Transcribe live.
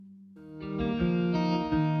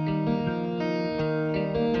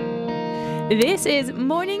This is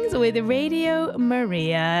Mornings with Radio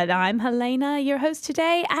Maria. I'm Helena, your host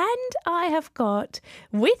today, and I have got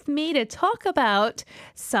with me to talk about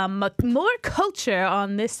some more culture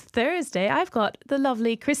on this Thursday. I've got the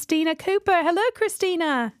lovely Christina Cooper. Hello,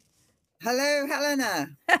 Christina. Hello, Helena.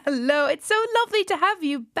 Hello. It's so lovely to have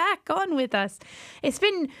you back on with us. It's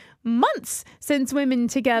been months since Women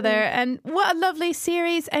Together, and what a lovely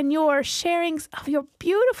series, and your sharings of your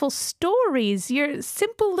beautiful stories, your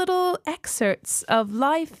simple little excerpts of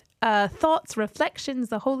life, thoughts, reflections,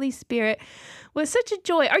 the Holy Spirit was such a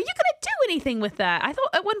joy. Are you going to do anything with that? I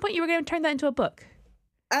thought at one point you were going to turn that into a book.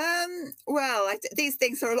 These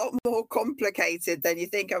things are a lot more complicated than you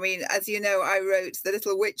think. I mean, as you know, I wrote The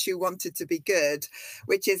Little Witch Who Wanted to Be Good,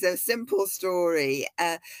 which is a simple story.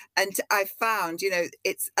 And I found,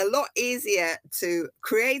 it's a lot easier to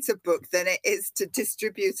create a book than it is to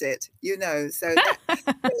distribute it, So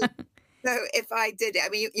so if I did it, I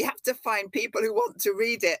mean, you have to find people who want to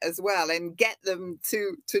read it as well and get them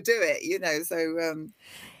to do it, So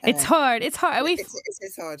It's hard. It's hard. it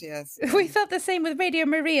is hard, yes. We felt the same with Radio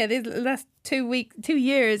Maria. The last 2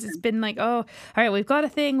 years, it's been like, oh, all right, we've got a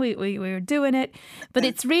thing. We're doing it, but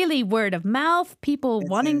it's really word of mouth. People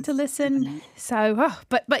wanting to listen. So,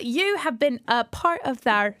 but you have been a part of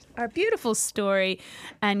our beautiful story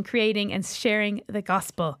and creating and sharing the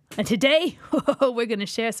gospel. And today, we're going to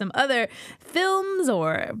share some other films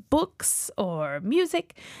or books or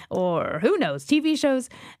music or who knows, TV shows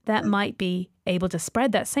that might be able to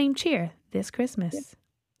spread that same cheer this Christmas.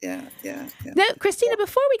 Yeah. Now, Christina,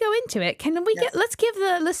 before we go into it, let's give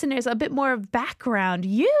the listeners a bit more of background.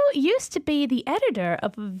 You used to be the editor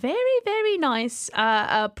of a very, very nice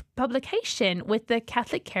publication with the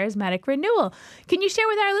Catholic Charismatic Renewal. Can you share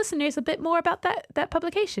with our listeners a bit more about that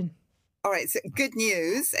publication? All right, so Good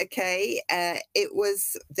News, okay. It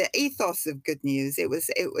was the ethos of Good News. It was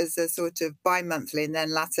a sort of bi-monthly and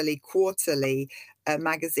then latterly quarterly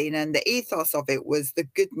magazine, and the ethos of it was the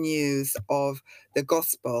good news of the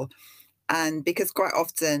gospel. And because quite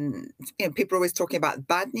often, people are always talking about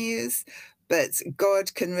bad news, but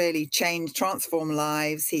God can really transform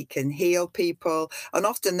lives. He can heal people. And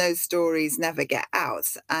often those stories never get out.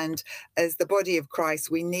 And as the body of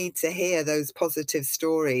Christ, we need to hear those positive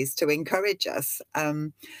stories to encourage us,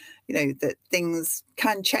 that things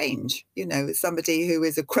can change. Somebody who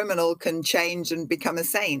is a criminal can change and become a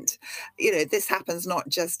saint. This happens not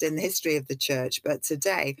just in the history of the church, but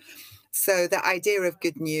today. So the idea of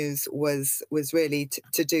Good News was really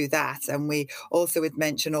to do that. And we also would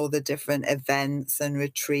mention all the different events and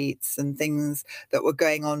retreats and things that were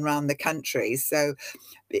going on around the country. So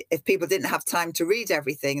if people didn't have time to read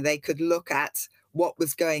everything, they could look at what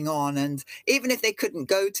was going on. And even if they couldn't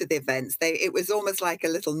go to the events, it was almost like a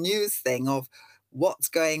little news thing of what's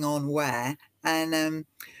going on where. And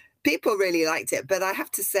people really liked it. But I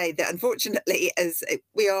have to say that unfortunately, as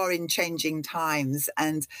we are in changing times,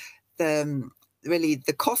 and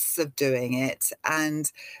the costs of doing it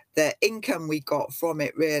and the income we got from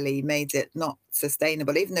it really made it not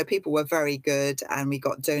sustainable, even though people were very good and we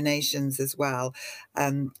got donations as well.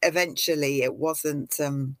 Eventually it wasn't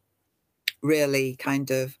really kind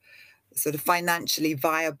of sort of financially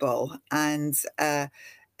viable, and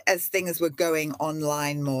as things were going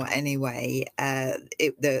online more anyway,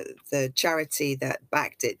 the charity that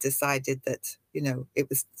backed it decided that it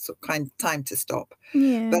was kind of time to stop.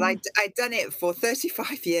 Yeah. But I'd done it for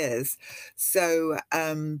 35 years, so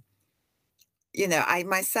I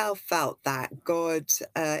myself felt that God,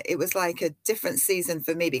 it was like a different season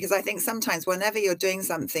for me, because I think sometimes whenever you're doing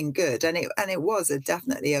something good, and it was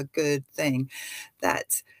definitely a good thing,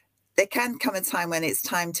 that there can come a time when it's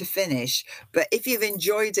time to finish. But if you've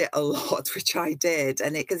enjoyed it a lot, which I did,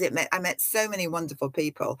 and I met so many wonderful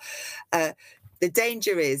people, the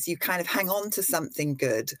danger is you kind of hang on to something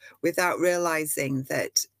good without realizing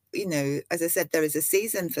that, as I said, there is a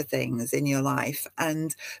season for things in your life.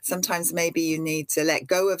 And sometimes maybe you need to let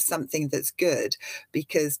go of something that's good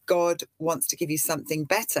because God wants to give you something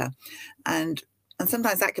better. And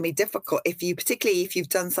sometimes that can be difficult particularly if you've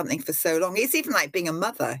done something for so long. It's even like being a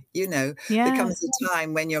mother, Yeah. There comes a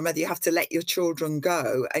time when you're a mother, you have to let your children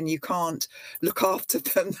go and you can't look after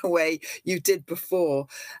them the way you did before.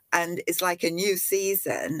 And it's like a new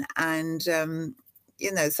season. And,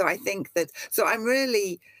 so I think that,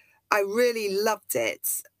 I really loved it,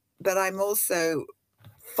 but I'm also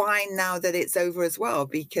fine now that it's over as well,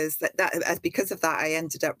 because because of that, I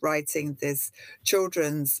ended up writing this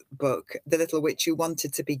children's book, The Little Witch Who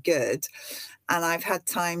Wanted to Be Good. And I've had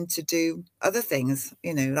time to do other things,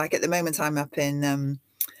 like at the moment I'm up in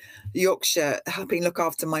Yorkshire helping look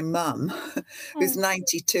after my mum, who's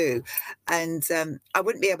 92. And I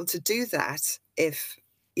wouldn't be able to do that if,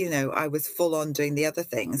 I was full on doing the other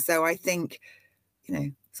things. So I think,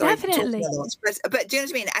 sorry, talking Definitely. a lot. But do you know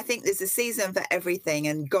what I mean? I think there's a season for everything,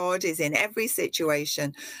 and God is in every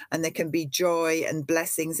situation, and there can be joy and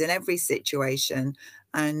blessings in every situation.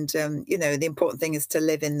 And, the important thing is to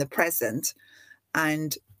live in the present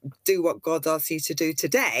and do what God asks you to do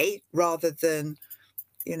today rather than,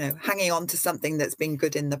 hanging on to something that's been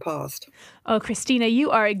good in the past. Oh, Christina,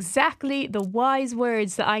 you are exactly the wise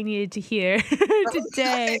words that I needed to hear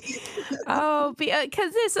today. Oh,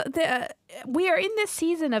 because we are in this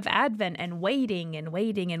season of Advent and waiting, and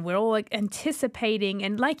we're all like anticipating.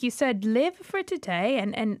 And like you said, live for today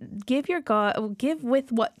and give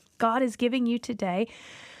with what God is giving you today.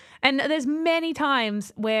 And there's many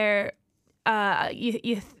times where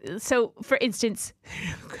so for instance,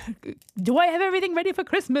 do I have everything ready for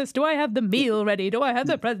Christmas? Do I have the meal ready? Do I have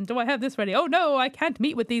the present? Do I have this ready? Oh no, I can't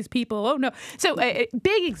meet with these people. Oh no. So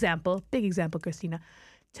big example, Christina.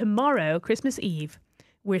 Tomorrow, Christmas Eve,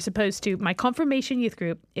 my confirmation youth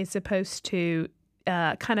group is supposed to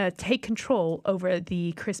kind of take control over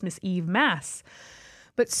the Christmas Eve Mass.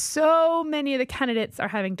 But so many of the candidates are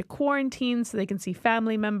having to quarantine so they can see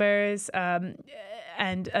family members.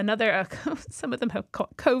 And some of them have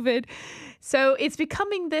caught COVID. So it's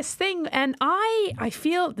becoming this thing. And I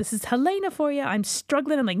feel, this is Helena for you. I'm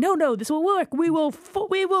struggling. I'm like, no, this will work. We will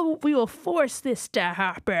force this to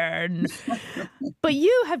happen. But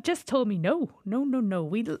you have just told me, no.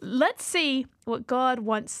 Let's see what God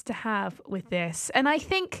wants to have with this. And I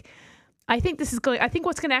think what's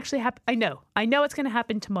going to actually happen, I know what's going to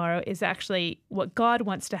happen tomorrow is actually what God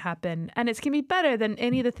wants to happen. And it's going to be better than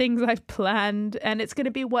any of the things I've planned. And it's going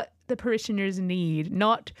to be what the parishioners need,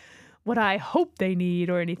 not what I hope they need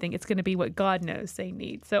or anything. It's going to be what God knows they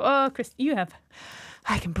need. So, Chris,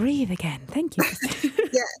 I can breathe again. Thank you.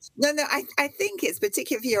 Yeah. No, I think it's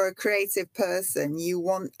particularly if you're a creative person,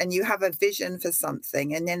 you have a vision for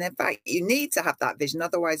something. And then in fact, you need to have that vision.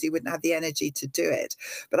 Otherwise you wouldn't have the energy to do it.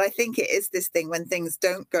 But I think it is this thing when things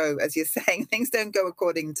don't go, as you're saying, things don't go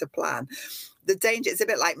according to plan. The danger, it's a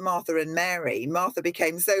bit like Martha and Mary. Martha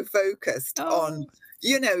became so focused on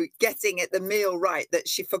getting the meal right that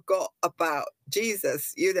she forgot about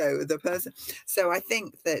Jesus, the person. So I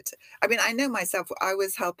think that, I know myself, I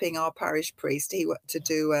was helping our parish priest, to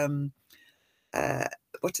do, a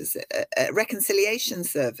reconciliation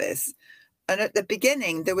service. And at the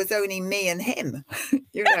beginning, there was only me and him, and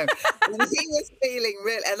he was feeling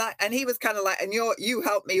real, and he was kind of like, and you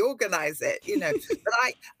helped me organize it, but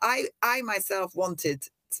I myself wanted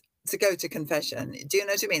to go to confession. Do you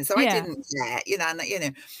know what I mean? So I didn't care,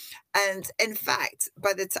 and in fact,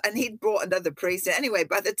 and he'd brought another priest in. Anyway,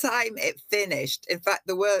 by the time it finished, in fact,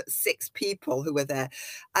 there were 6 people who were there.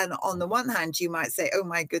 And on the one hand, you might say, oh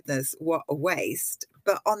my goodness, what a waste.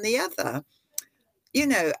 But on the other,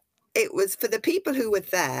 it was for the people who were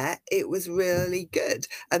there, it was really good.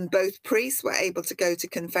 And both priests were able to go to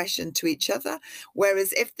confession to each other.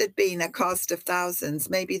 Whereas if there'd been a cast of thousands,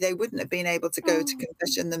 maybe they wouldn't have been able to go to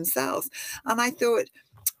confession themselves. And I thought,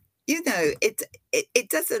 it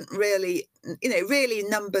doesn't really, really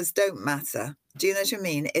numbers don't matter. Do you know what I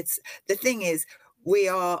mean? The thing is, we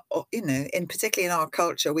are, particularly in our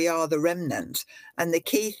culture, we are the remnant. And the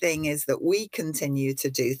key thing is that we continue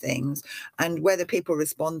to do things, and whether people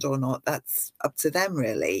respond or not, that's up to them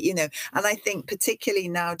really, And I think particularly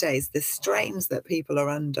nowadays, the strains that people are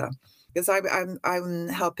under, because I'm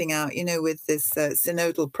helping out, with this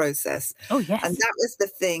synodal process. Oh, yes. And that was the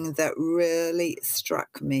thing that really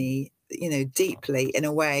struck me, deeply, in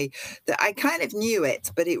a way that I kind of knew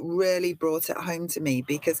it, but it really brought it home to me,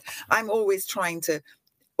 because I'm always trying to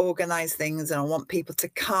organize things and I want people to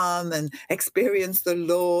come and experience the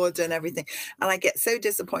Lord and everything. And I get so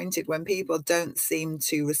disappointed when people don't seem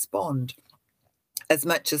to respond as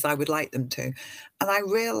much as I would like them to. And I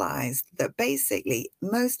realized that basically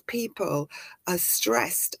most people are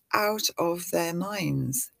stressed out of their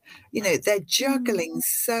minds. They're juggling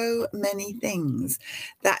so many things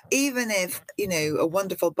that even if, a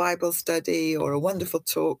wonderful Bible study or a wonderful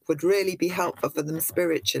talk would really be helpful for them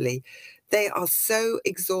spiritually, they are so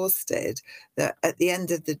exhausted that at the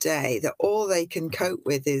end of the day, that all they can cope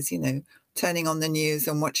with is, turning on the news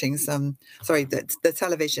and watching the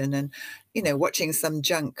television and, watching some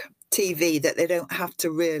junk TV that they don't have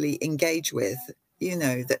to really engage with.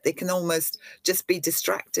 That they can almost just be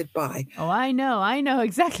distracted by. Oh, I know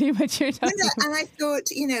exactly what you're talking about. And I thought,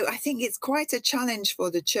 I think it's quite a challenge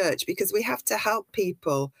for the church, because we have to help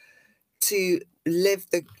people to live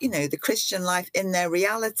the Christian life in their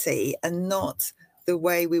reality and not the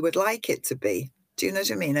way we would like it to be. Do you know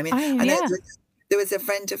what I mean? I mean, Oh, I know yeah. there was a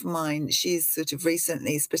friend of mine, she's sort of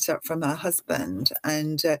recently split up from her husband,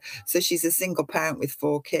 and so she's a single parent with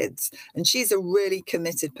 4 kids, and she's a really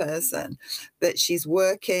committed person, but she's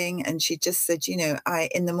working, and she just said,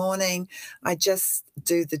 in the morning, I just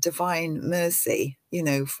do the Divine Mercy,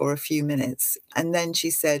 for a few minutes. And then she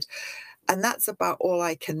said, and that's about all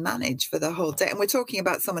I can manage for the whole day. And we're talking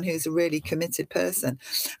about someone who's a really committed person.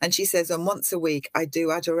 And she says, and once a week I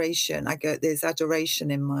do adoration. There's adoration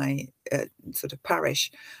in my sort of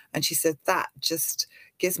parish. And she said, that just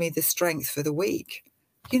gives me the strength for the week,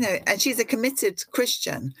 and she's a committed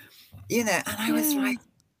Christian, and I was like,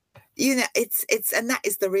 it's, and that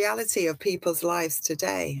is the reality of people's lives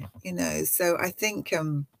today, so I think,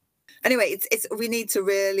 anyway, it's we need to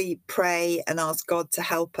really pray and ask God to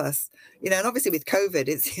help us, and obviously with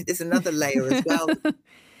COVID, there's another layer as well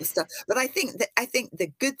of stuff. But I think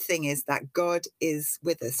the good thing is that God is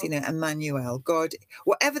with us, Emmanuel. God,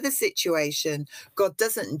 whatever the situation, God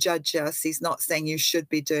doesn't judge us. He's not saying you should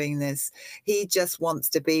be doing this. He just wants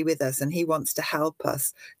to be with us, and he wants to help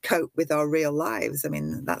us cope with our real lives. I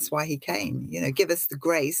mean, that's why he came, give us the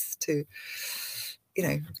grace to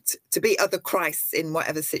be other Christs in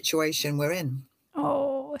whatever situation we're in.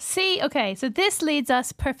 Oh, see, okay, so this leads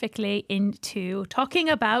us perfectly into talking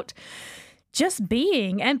about just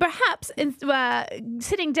being, and perhaps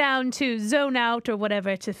sitting down to zone out or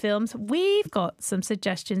whatever to films. We've got some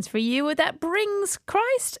suggestions for you that brings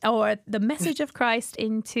Christ or the message of Christ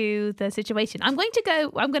into the situation. I'm going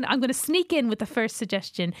to sneak in with the first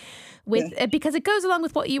suggestion because it goes along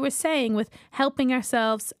with what you were saying with helping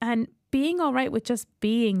ourselves and being all right with just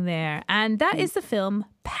being there. And that is the film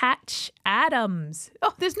Patch Adams.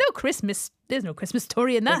 Oh, there's no Christmas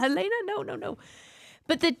story in that, Helena. No.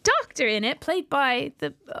 But the doctor in it, played by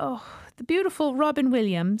the beautiful Robin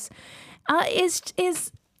Williams,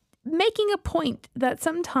 is making a point that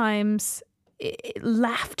sometimes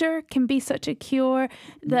laughter can be such a cure,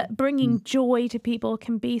 that bringing joy to people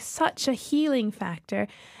can be such a healing factor.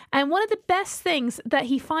 And one of the best things that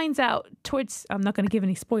he finds out towards, I'm not going to give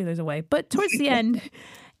any spoilers away, but towards the end,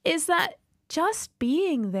 is that just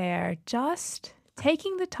being there, just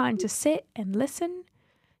taking the time to sit and listen,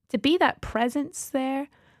 to be that presence there,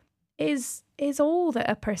 is all that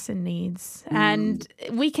a person needs. And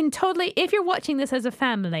we can totally, if you're watching this as a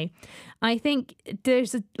family, I think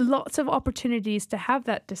there's lots of opportunities to have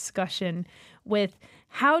that discussion with,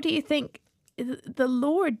 how do you think the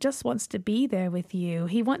Lord just wants to be there with you?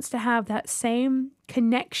 He wants to have that same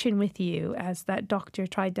connection with you as that doctor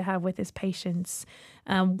tried to have with his patients.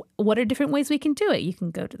 What are different ways we can do it? You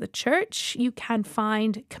can go to the church. You can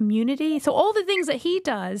find community. So all the things that he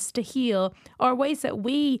does to heal are ways that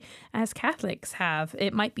we as Catholics have.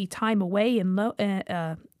 It might be time away in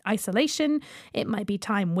isolation. It might be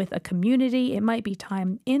time with a community. It might be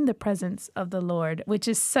time in the presence of the Lord, which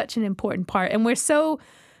is such an important part. And we're so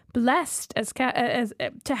blessed as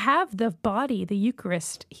to have the body, the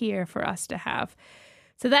Eucharist, here for us to have.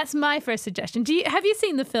 So that's my first suggestion. Have you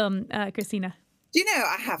seen the film, Christina? Do you know,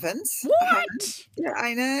 I haven't. What? Yeah,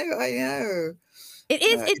 I know. It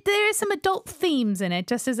is. There are some adult themes in it,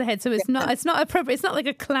 just as a head. So it's not appropriate. It's not like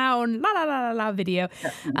a clown la la la la la video.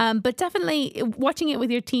 But definitely watching it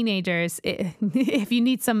with your teenagers. If you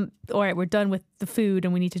need some, all right, we're done with the food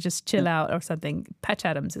and we need to just chill out or something, Patch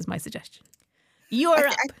Adams is my suggestion. You're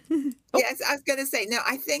up. Yes, I was going to say, no,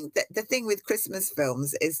 I think that the thing with Christmas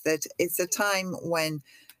films is that it's a time when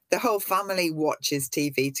the whole family watches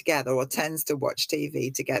TV together, or tends to watch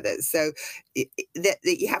TV together. So that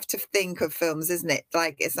you have to think of films, isn't it?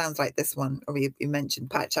 Like, it sounds like this one, or you mentioned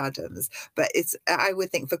Patch Adams, but I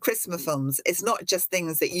would think for Christmas films, it's not just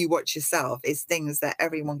things that you watch yourself, it's things that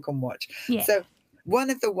everyone can watch. Yeah. So one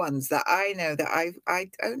of the ones that I know that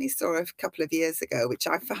I only saw a couple of years ago, which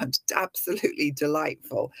I found absolutely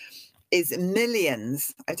delightful, is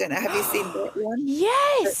Millions. I don't know. Have you seen that one?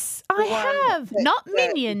 Yes, I have. Not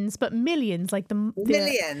Minions, but Millions, like the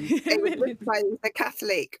Millions. It was written by the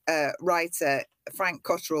Catholic writer Frank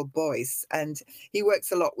Cottrell Boyce, and he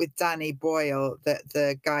works a lot with Danny Boyle,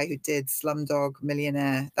 the guy who did Slumdog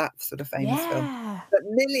Millionaire, that sort of famous film. But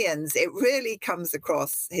Millions, it really comes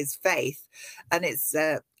across his faith, and it's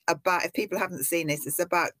about, if people haven't seen it, it's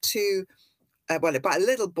about about a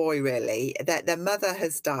little boy, really, that their mother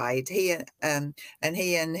has died. He and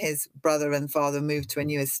his brother and father moved to a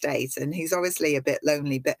new estate, and he's obviously a bit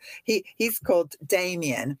lonely, but he's called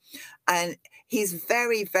Damien, and he's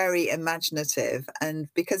very, very imaginative, and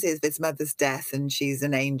because of his mother's death, and she's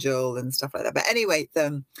an angel and stuff like that. But anyway,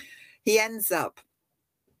 he ends up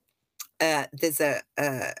there's a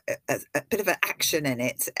bit of an action in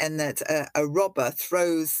it, and that a robber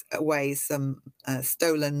throws away some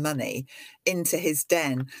stolen money into his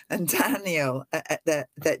den, and Daniel,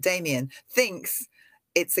 that Damien thinks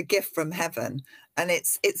it's a gift from heaven, and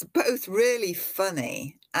it's both really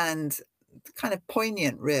funny and kind of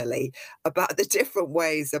poignant, really, about the different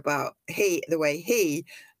ways about the way he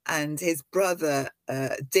and his brother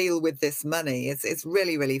deal with this money. It's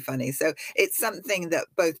really, really funny. So it's something that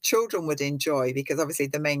both children would enjoy, because obviously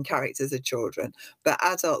the main characters are children, but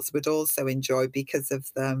adults would also enjoy because of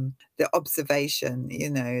the observation.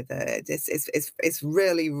 It's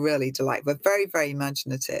really, really delightful, very, very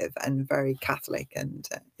imaginative and very Catholic, and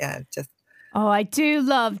just. Oh, I do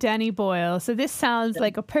love Danny Boyle. So this sounds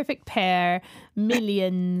like a perfect pair,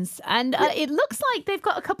 Millions. And it looks like they've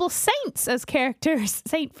got a couple saints as characters,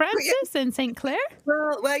 Saint Francis and Saint Clare.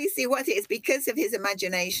 Well, you see, what it's because of his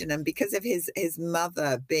imagination, and because of his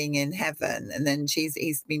mother being in heaven, and then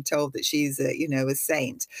he's been told that she's a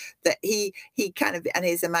saint, that he kind of, and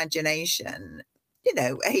his imagination,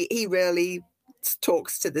 he really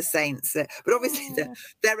talks to the saints, but obviously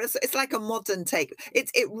it's like a modern take.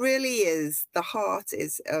 It really is, the heart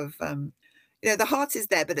is of the heart is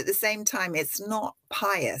there, but at the same time it's not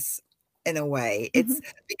pious in a way. It's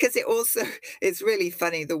because it's really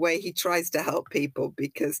funny the way he tries to help people,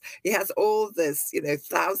 because he has all this,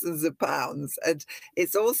 thousands of pounds, and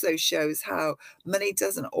it also shows how money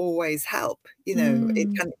doesn't always help.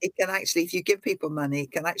 It can actually, if you give people money,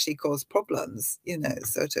 it can actually cause problems,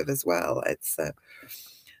 sort of as well. It's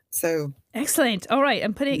so excellent. All right,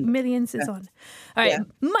 I'm putting Millions is on. All right,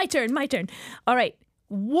 my turn. All right.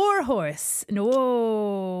 Warhorse.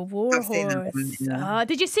 No, Warhorse.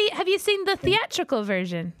 Have you seen the theatrical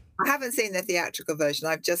version? I haven't seen the theatrical version.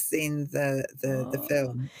 I've just seen the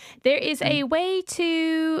film. There is a way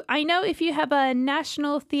to. I know if you have a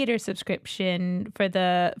National Theatre subscription for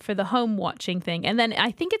the home watching thing, and then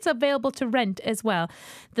I think it's available to rent as well.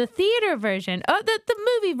 The theatre version, the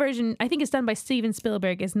movie version, I think it's done by Steven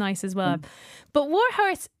Spielberg, is nice as well. But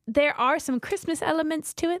Warhorse, there are some Christmas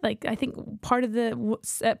elements to it. Like I think part of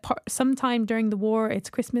sometime during the war, it's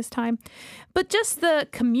Christmas time. But just the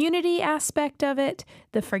community aspect of it,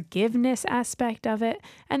 the forgiveness aspect of it,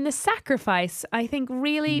 and the sacrifice, I think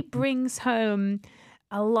really brings home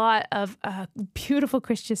a lot of beautiful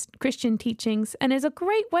Christian teachings, and is a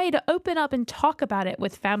great way to open up and talk about it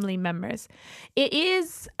with family members. It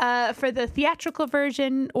is for the theatrical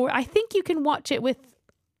version, or I think you can watch it with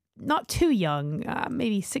not too young,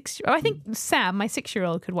 maybe 6. I think Sam, my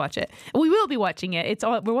 6-year-old, could watch it. We will be watching it.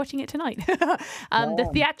 We're watching it tonight. The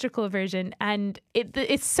theatrical version, and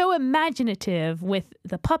it's so imaginative with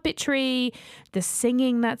the puppetry, the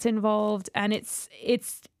singing that's involved, and it's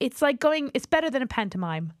like it's better than a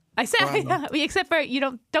pantomime. I said, except for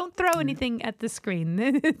you don't throw anything at the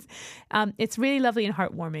screen. It's really lovely and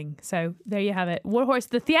heartwarming. So there you have it. Warhorse,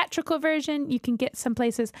 the theatrical version, you can get some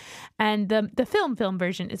places, and the film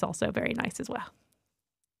version is also very nice as well.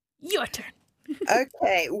 Your turn.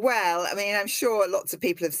 Okay, well, I mean, I'm sure lots of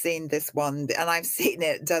people have seen this one, and I've seen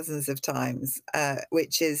it dozens of times,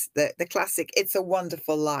 which is the classic "It's a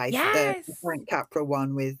Wonderful Life," the Frank Capra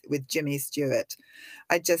one with Jimmy Stewart.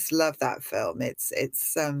 I just love that film.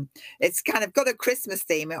 It's kind of got a Christmas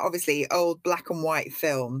theme, obviously old black and white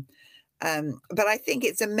film, but I think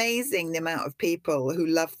it's amazing the amount of people who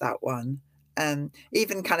love that one.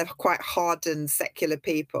 Even kind of quite hardened secular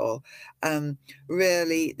people,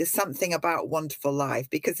 really, there's something about Wonderful Life,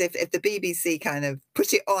 because if the BBC kind of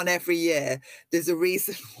put it on every year, there's a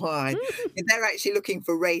reason why. They're actually looking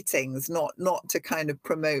for ratings, not to kind of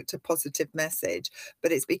promote a positive message,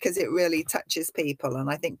 but it's because it really touches people.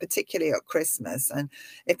 And I think particularly at Christmas, and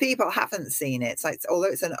if people haven't seen it,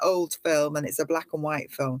 although it's an old film and it's a black and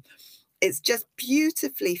white film, it's just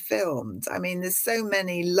beautifully filmed. I mean, there's so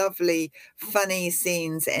many lovely, funny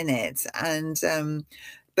scenes in it, and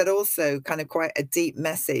but also kind of quite a deep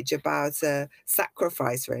message about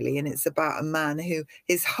sacrifice, really. And it's about a man who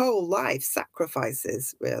his whole life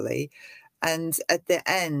sacrifices, really. And at the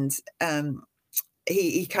end,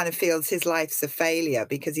 he kind of feels his life's a failure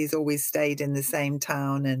because he's always stayed in the same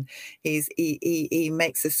town, and he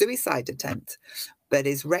makes a suicide attempt, but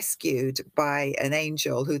is rescued by an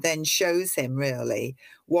angel who then shows him really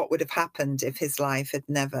what would have happened if his life had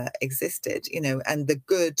never existed, and the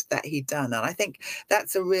good that he'd done. And I think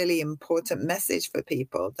that's a really important message for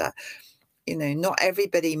people, that, not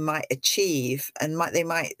everybody might achieve, and they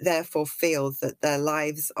might therefore feel that their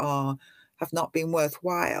lives have not been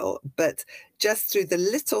worthwhile, but just through the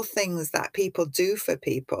little things that people do for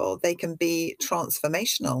people, they can be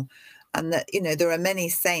transformational. and that, there are many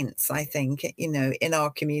saints, I think, in our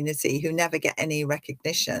community who never get any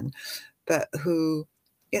recognition, but who,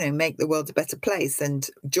 make the world a better place. And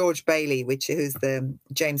George Bailey, who's the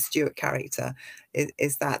James Stewart character,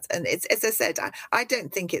 is that. And it's, as I said, I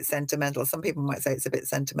don't think it's sentimental. Some people might say it's a bit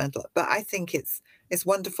sentimental, but I think it's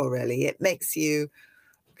wonderful, really. It makes you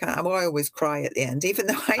I always cry at the end, even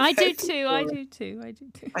though I do too. I do too.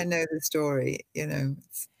 I know the story,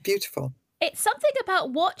 it's beautiful. It's something about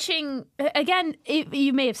watching, again,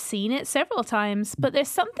 you may have seen it several times, but there's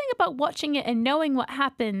something about watching it and knowing what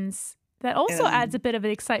happens that also adds a bit of an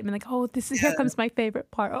excitement. Like, oh, here comes my favorite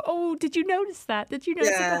part. Oh, did you notice that? Did you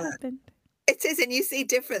notice what happened? It is, and you see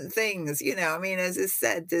different things, I mean, as I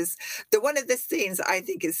said, there's one of the scenes I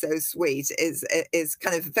think is so sweet is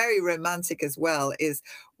kind of very romantic as well, is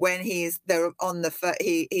when they're on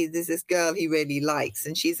there's this girl he really likes,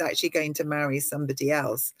 and she's actually going to marry somebody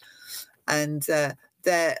else, and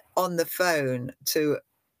they're on the phone to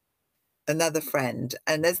another friend,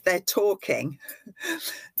 and as they're talking,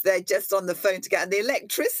 they're just on the phone together, and the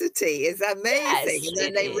electricity is amazing. And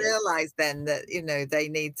then they realize then that they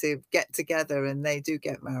need to get together, and they do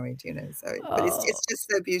get married. But it's just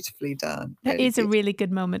so beautifully done. That is a really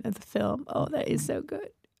good moment of the film. Oh, that is so good.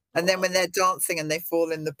 And then when they're dancing and they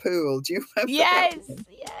fall in the pool, do you remember? Yes.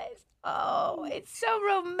 Oh, it's so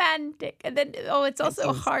romantic, and then it's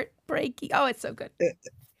also heartbreaking. Oh, it's so good.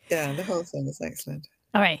 Yeah, the whole thing is excellent.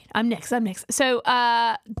 All right, I'm next. So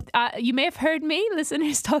you may have heard me,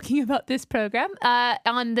 listeners, talking about this program.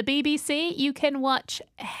 On the BBC, you can watch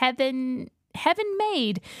Heaven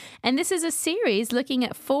Made. And this is a series looking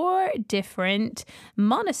at 4 different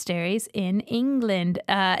monasteries in England.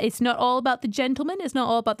 It's not all about the gentlemen. It's not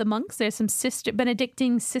all about the monks. There's some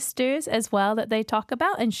Benedictine sisters as well that they talk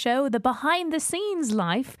about and show the behind the scenes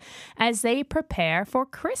life as they prepare for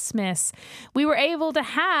Christmas. We were able to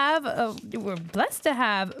we're blessed to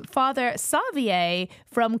have Father Xavier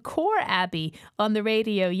from Core Abbey on the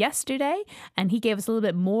radio yesterday. And he gave us a little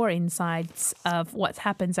bit more insights of what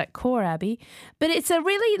happens at Core Abbey. But it's a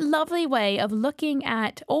really lovely way of looking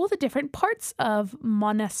at all the different parts of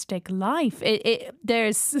monastic life.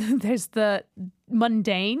 There's the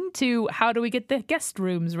mundane to how do we get the guest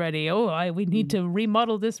rooms ready? We need to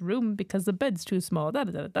remodel this room because the bed's too small.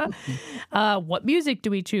 What music do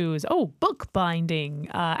we choose? Book binding,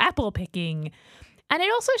 apple picking. And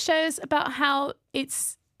it also shows about how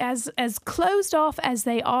it's as closed off as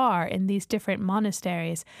they are in these different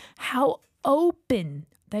monasteries, how open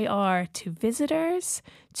they are to visitors,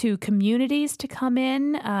 to communities to come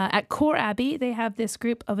in. At Core Abbey, they have this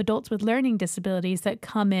group of adults with learning disabilities that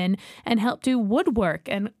come in and help do woodwork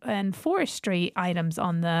and forestry items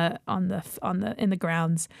in the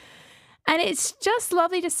grounds. And it's just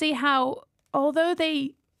lovely to see how, although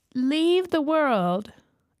they leave the world,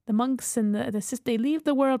 the monks and the sisters, they leave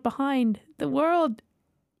the world behind. The world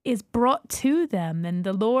is brought to them, and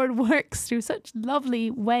the Lord works through such lovely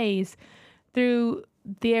ways through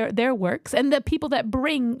their works, and the people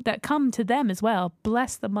that come to them as well.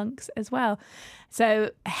 Bless the monks as well. So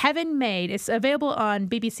Heaven Made, it's available on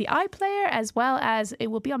BBC iPlayer, as well as it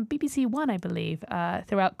will be on BBC One, I believe,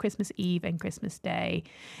 throughout Christmas Eve and Christmas Day.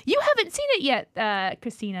 You haven't seen it yet,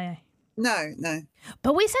 Christina? No.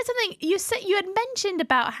 But we said something. You had mentioned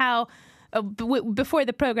about how before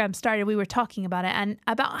the program started, we were talking about it, and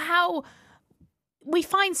about how we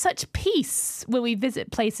find such peace when we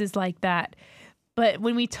visit places like that. But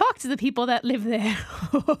when we talk to the people that live there,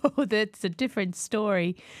 that's a different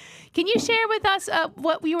story. Can you share with us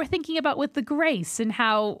what we were thinking about with the grace and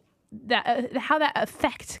how that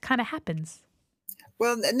effect kind of happens?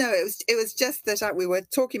 Well, no, it was just that we were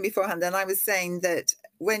talking beforehand, and I was saying that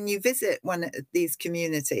when you visit one of these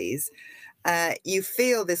communities, you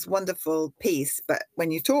feel this wonderful peace, but when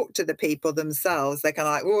you talk to the people themselves, they're kind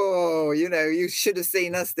of like, whoa, you should have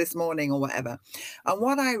seen us this morning or whatever. And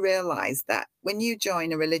what I realized that when you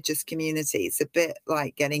join a religious community, it's a bit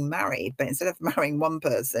like getting married, but instead of marrying one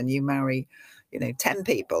person, you marry 10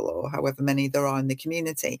 people or however many there are in the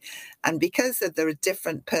community. And because there are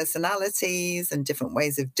different personalities and different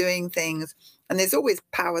ways of doing things, and there's always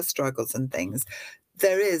power struggles and things,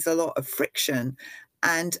 there is a lot of friction.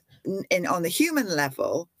 And on the human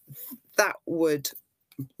level, that would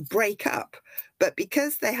break up. But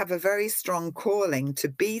because they have a very strong calling to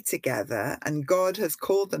be together, and God has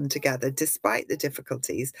called them together despite the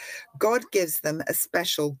difficulties, God gives them a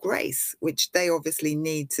special grace, which they obviously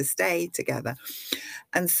need to stay together.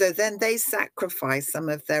 And so then they sacrifice some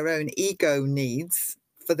of their own ego needs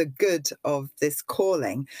for the good of this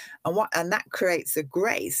calling, and that creates a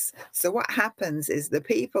grace. So what happens is the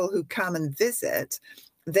people who come and visit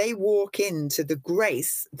they walk into the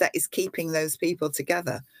grace that is keeping those people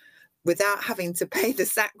together without having to pay the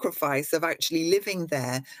sacrifice of actually living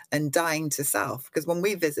there and dying to self. Because when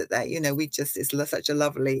we visit there, it's such a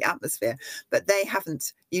lovely atmosphere, but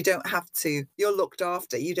you don't have to, you're looked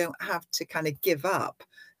after. You don't have to kind of give up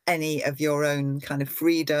any of your own kind of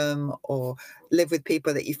freedom or live with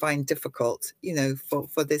people that you find difficult,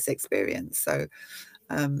 for this experience. So,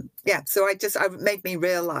 so it made me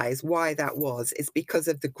realize why that was. It's because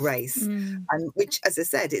of the grace, and which, as I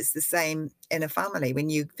said, it's the same in a family. When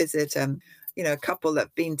you visit, a couple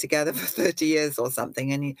that've been together for 30 years or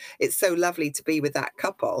something, and it's so lovely to be with that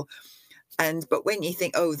couple. But when you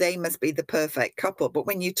think, oh, they must be the perfect couple, but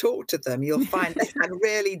when you talk to them, you'll find they had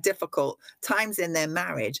really difficult times in their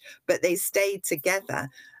marriage, but they stayed together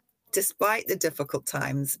despite the difficult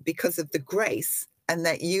times because of the grace, and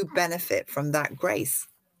that you benefit from that grace,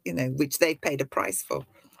 which they paid a price for.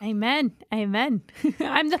 Amen. Amen.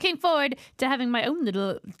 I'm looking forward to having my own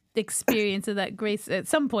little experience of that grace at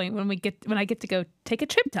some point when I get to go take a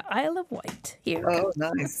trip to Isle of Wight. Here. Oh,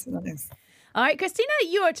 nice. All right, Christina,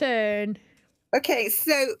 your turn. Okay,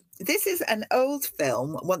 so this is an old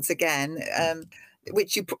film once again,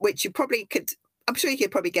 which you probably could. I'm sure you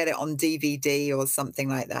could probably get it on DVD or something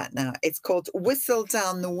like that now. It's called Whistle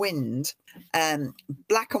Down the Wind,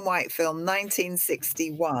 black and white film,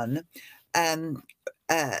 1961,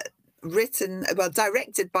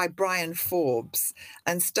 directed by Brian Forbes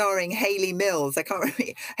and starring Hayley Mills. I can't remember.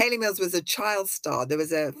 Hayley Mills was a child star. There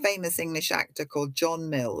was a famous English actor called John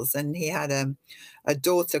Mills, and he had a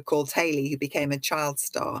daughter called Hayley who became a child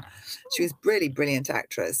star. She was a really brilliant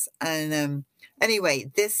actress. And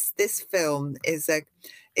anyway, this film is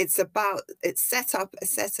it's set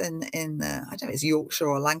in I don't know, it's Yorkshire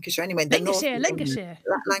or Lancashire. Anyway, Lancashire.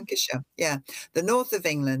 Lancashire, yeah, the north of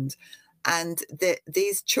England. And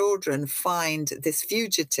these children find this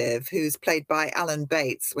fugitive who's played by Alan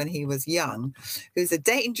Bates when he was young, who's a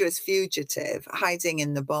dangerous fugitive hiding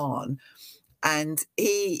in the barn. And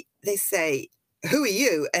they say, "Who are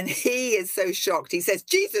you?" And he is so shocked. He says,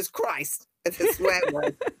 "Jesus Christ," as a swear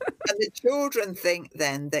word. And the children think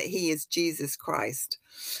then that he is Jesus Christ.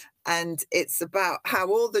 And it's about how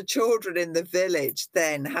all the children in the village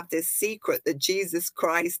then have this secret that Jesus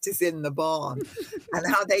Christ is in the barn and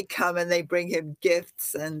how they come and they bring him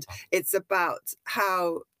gifts. And it's about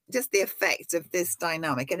how just the effect of this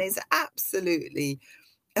dynamic. And it's absolutely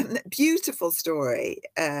a beautiful story.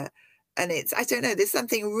 And I don't know, there's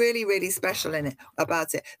something really, really special in it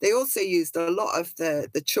about it. They also used a lot of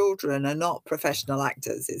the children are not professional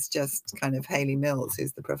actors. It's just kind of Hayley Mills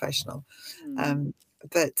who's the professional.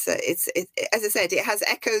 But as I said, it has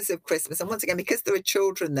echoes of Christmas. And once again, because there are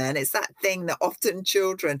children there, and it's that thing that often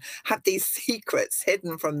children have these secrets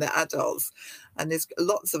hidden from the adults. And there's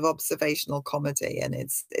lots of observational comedy, and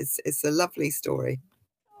it's a lovely story.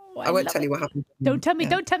 Oh, I won't tell you what happens. Don't tell me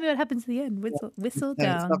what happens at the end. Whistle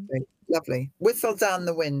down. It's lovely. Whistle down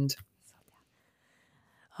the wind.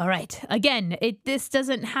 All right. Again, this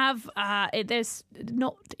doesn't have there's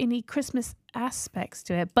not any Christmas aspects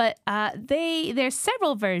to it, but there's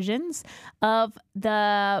several versions of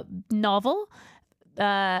the novel.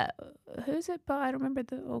 Who's it by? I don't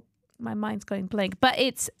remember my mind's going blank. But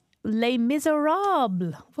it's Les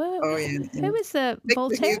Miserables. Oh yeah. Who is the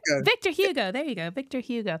Voltaire? Victor Hugo. There you go, Victor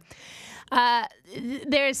Hugo.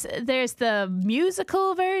 There's the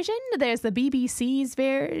musical version. There's the BBC's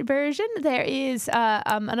version. There is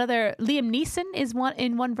another. Liam Neeson is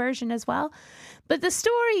in one version as well. But the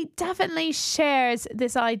story definitely shares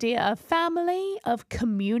this idea of family, of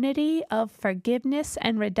community, of forgiveness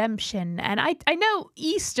and redemption. And I know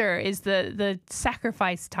Easter is the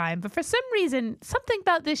sacrifice time, but for some reason, something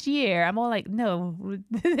about this year, I'm all like, no,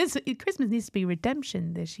 Christmas needs to be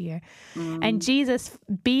redemption this year. And Jesus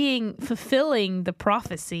fulfilling the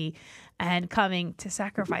prophecy and coming to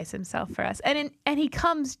sacrifice himself for us. And he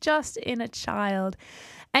comes just in a child.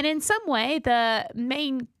 And in some way, the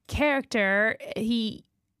main character, he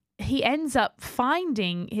ends up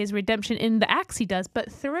finding his redemption in the acts he does,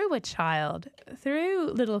 but through a child,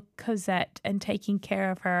 through little Cosette, and taking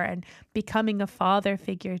care of her and becoming a father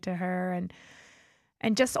figure to her,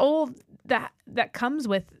 and just all that comes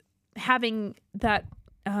with having that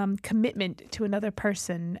commitment to another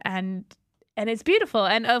person, and it's beautiful.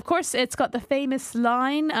 And of course, it's got the famous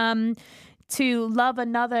line, to love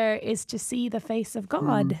another is to see the face of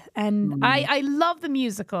God. And I love the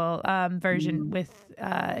musical version with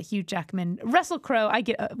Hugh Jackman. Russell Crowe, I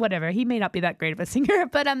get whatever. He may not be that great of a singer,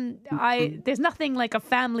 but there's nothing like a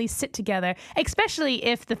family sit together, especially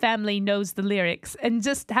if the family knows the lyrics, and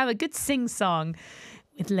just have a good sing-song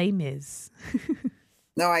with Les Mis.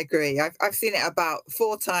 No, I agree. I've seen it about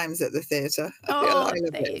 4 times at the theatre. I Oh, love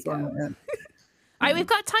there it you as well, go. yeah. All right, Mm. we've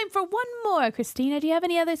got time for one more. Christina, do you have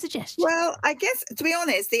any other suggestions? Well, I guess to be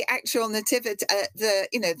honest, the actual nativity, the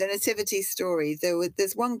nativity story.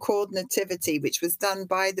 There's one called Nativity, which was done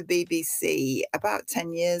by the BBC about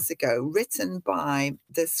 10 years ago, written by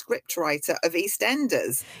the scriptwriter of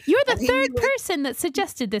EastEnders, You're the and he third was. person that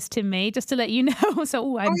suggested this to me, just to let you know. So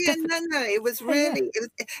Oh I'm yeah, definitely, no, it was yeah. really. It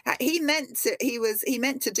was, he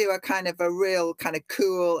meant to do a kind of a real kind of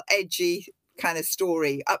cool, edgy kind of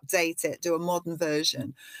story, update it, do a modern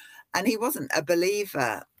version, and he wasn't a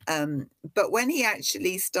believer. But when he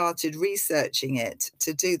actually started researching it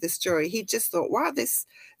to do the story, he just thought, "Wow, this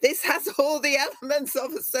has all the elements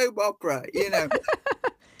of a soap opera," you know.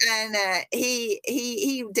 And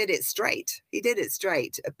he did it straight. He did it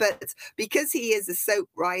straight. But because he is a soap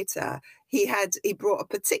writer, he brought a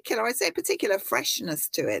particular, I'd say, a particular freshness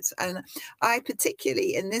to it. And I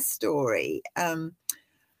particularly in this story,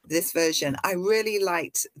 this version, I really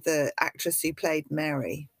liked the actress who played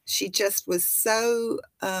Mary. She just was so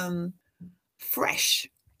fresh,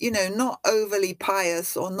 not overly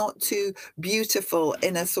pious or not too beautiful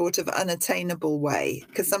in a sort of unattainable way.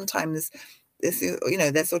 Because sometimes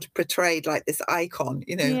they're sort of portrayed like this icon, like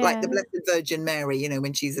the Yeah. Blessed Virgin Mary,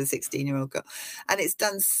 when she's a 16-year-old girl. And it's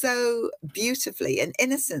done so beautifully. And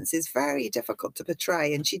innocence is very difficult to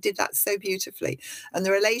portray. And she did that so beautifully. And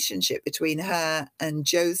the relationship between her and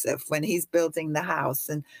Joseph when he's building the house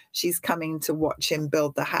and she's coming to watch him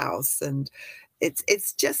build the house. And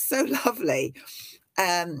it's just so lovely.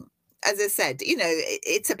 As I said,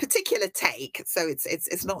 it's a particular take, so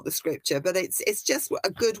it's not the scripture, but it's just a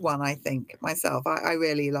good one. I think myself, I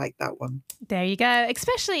really like that one. There you go.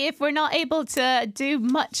 Especially if we're not able to do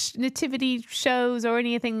much nativity shows or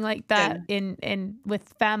anything like that in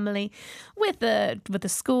with family, with the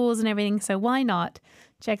schools and everything. So why not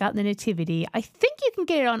check out the nativity? I think you can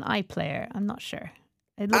get it on iPlayer. I'm not sure.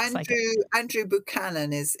 It looks like it. Andrew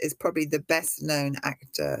Buchanan is probably the best known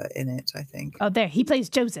actor in it, I think. Oh, there. He plays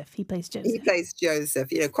Joseph. He plays He Joseph. plays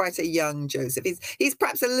Joseph, quite a young Joseph. He's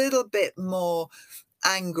perhaps a little bit more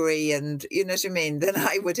angry and you know what I mean than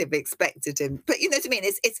I would have expected him. But you know what I mean?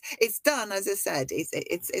 It's done, as I said.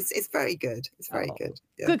 It's very good. It's very good.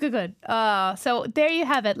 Yeah. Good. So there you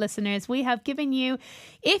have it, listeners. We have given you,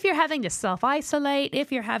 if you're having to self-isolate,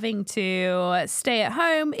 if you're having to stay at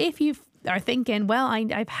home, if you are thinking, well,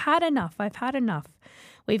 I've had enough.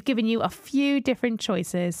 We've given you a few different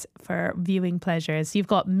choices for viewing pleasures. You've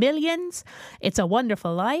got Millions, It's a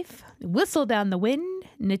Wonderful Life, Whistle Down the Wind,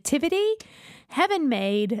 Nativity, Heaven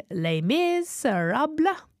Made, Les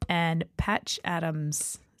Miserables, and Patch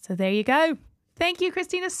Adams. So there you go. Thank you,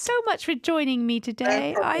 Christina, so much for joining me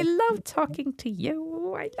today. I love talking to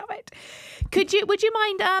you. I love it. Would you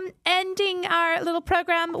mind ending our little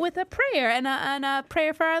program with a prayer and a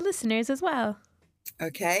prayer for our listeners as well?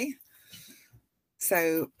 Okay.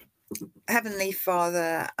 So, Heavenly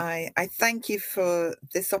Father, I thank you for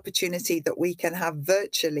this opportunity that we can have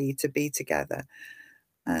virtually to be together.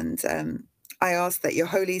 And I ask that your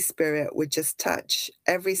Holy Spirit would just touch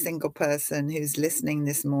every single person who's listening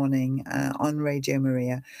this morning on Radio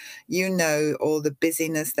Maria. You know all the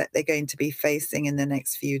busyness that they're going to be facing in the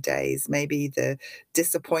next few days, maybe the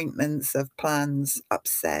disappointments of plans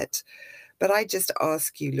upset. But I just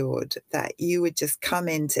ask you, Lord, that you would just come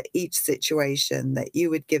into each situation, that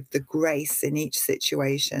you would give the grace in each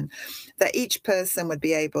situation, that each person would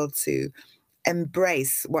be able to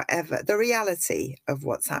embrace whatever the reality of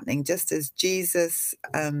what's happening, just as Jesus,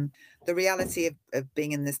 the reality of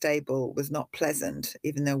being in the stable was not pleasant,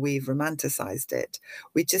 even though we've romanticized it.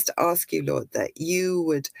 We just ask you, Lord, that you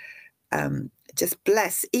would just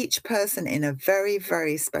bless each person in a very,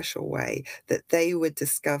 very special way, that they would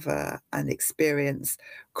discover and experience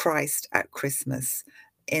Christ at Christmas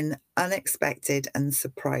in unexpected and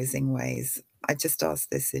surprising ways. I just ask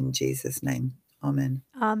this in Jesus' name. Amen.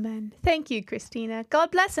 Amen. Thank you, Christina. God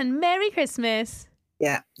bless and Merry Christmas.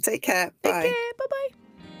 Yeah. Take care. Bye. Take care. Bye-bye.